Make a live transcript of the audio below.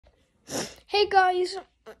Hey guys,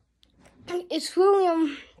 it's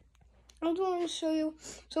William. I'm going to show you.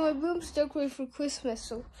 So my room's decorated for Christmas.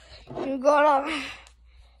 So you got a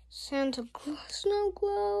Santa snow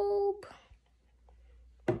globe.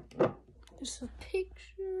 Just a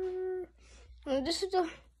picture. And this is the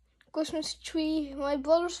Christmas tree. My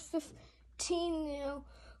brother's 15 now.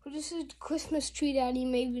 But this is the Christmas tree that he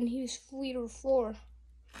made when he was 3 or 4.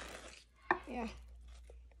 Yeah.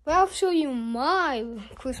 But I'll show you my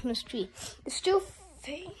Christmas tree. It's still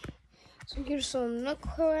fake. So here's some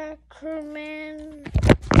Nutcracker Man.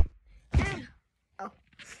 Oh,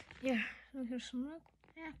 yeah. So here's some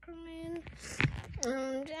Nutcracker Man.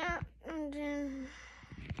 And then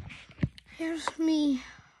here's me.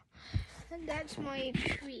 And that's my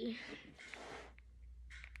tree.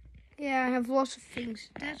 Yeah, I have lots of things.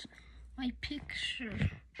 That's my picture.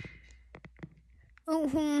 Oh,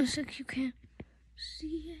 hold on a sec, you can't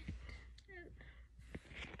see it.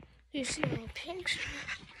 You see my picture?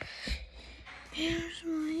 Here's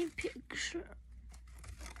my picture.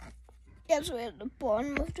 That's way at the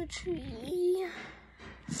bottom of the tree.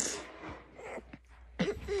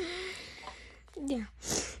 Yeah.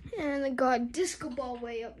 And I got a disco ball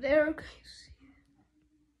way up there. Can you see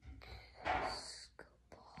it? Disco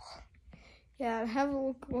ball. Yeah, have a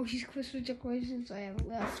look at all these Christmas decorations I have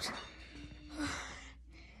left.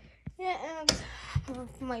 Yeah, and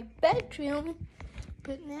my bedroom.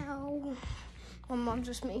 But now, my mom's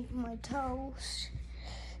just making my toast.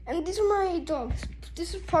 And these are my dogs.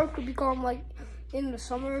 This is Parker become like in the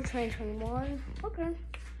summer of 2021. Okay.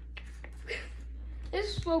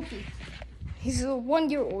 This is Loki. He's 1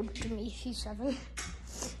 year older than me. He's 7.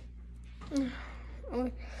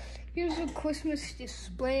 Here's a Christmas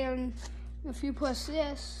display, and if you press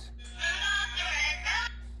this.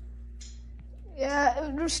 Yeah,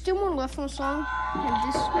 there's still more left on the song.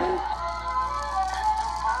 And this one.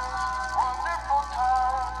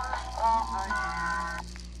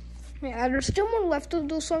 Yeah, there's still more left of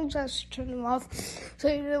those songs. I have to turn them off so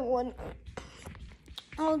you don't want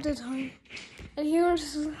all the time. And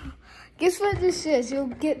here's, guess what this is? You'll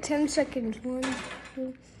get 10 seconds. 1,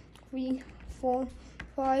 2, 3, 4,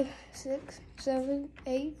 5, 6, 7,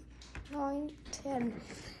 8, 9, 10.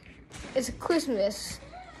 It's a Christmas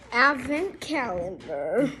advent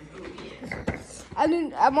calendar.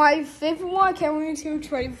 My favorite one, I can't wait until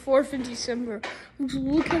 24th of December.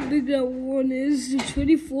 Look how big that one is. The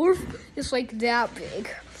 24th is like that big.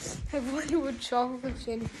 I wonder what chocolate's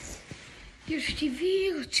in. Here's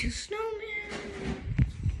TV, let's use snowman.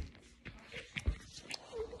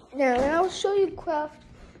 Now, I'll show you craft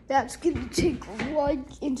that's gonna take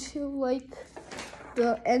like until like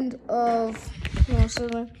the end of, so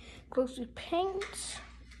then close the paint.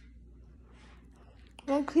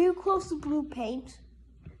 Now, can you close the blue paint?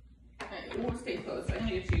 It won't stay closed. I'm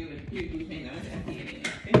going to get you blue paint on it empty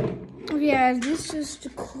anyway. Yeah, this is the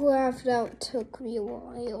craft that took me a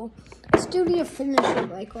while. I still need to finish it,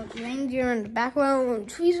 like on the reindeer in the background and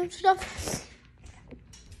trees and stuff.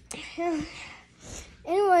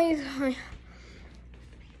 Anyways,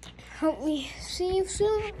 hope we see you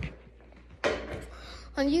soon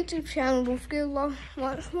on YouTube channel. Don't forget to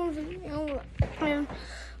watch more videos. And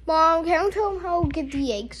Mom, can you tell them how to get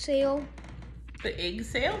the egg sale? The egg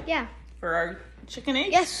sale? Yeah. For our chicken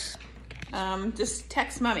eggs? Yes. Just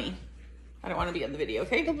text Mommy. I don't want to be on the video,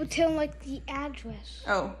 okay? No, but tell them like the address.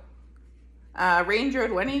 Oh. Range Road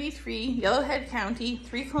 183, Yellowhead County,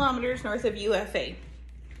 3 kilometers north of UFA.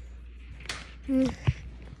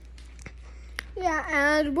 Yeah,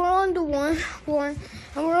 and we're on the one, and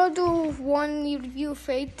we're on the one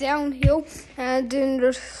UFA downhill, and then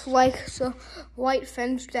there's like the white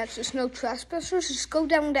fence that says no trespassers. Just go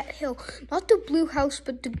down that hill, not the blue house,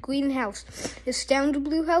 but the green house. It's down the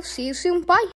blue house. See you soon. Bye.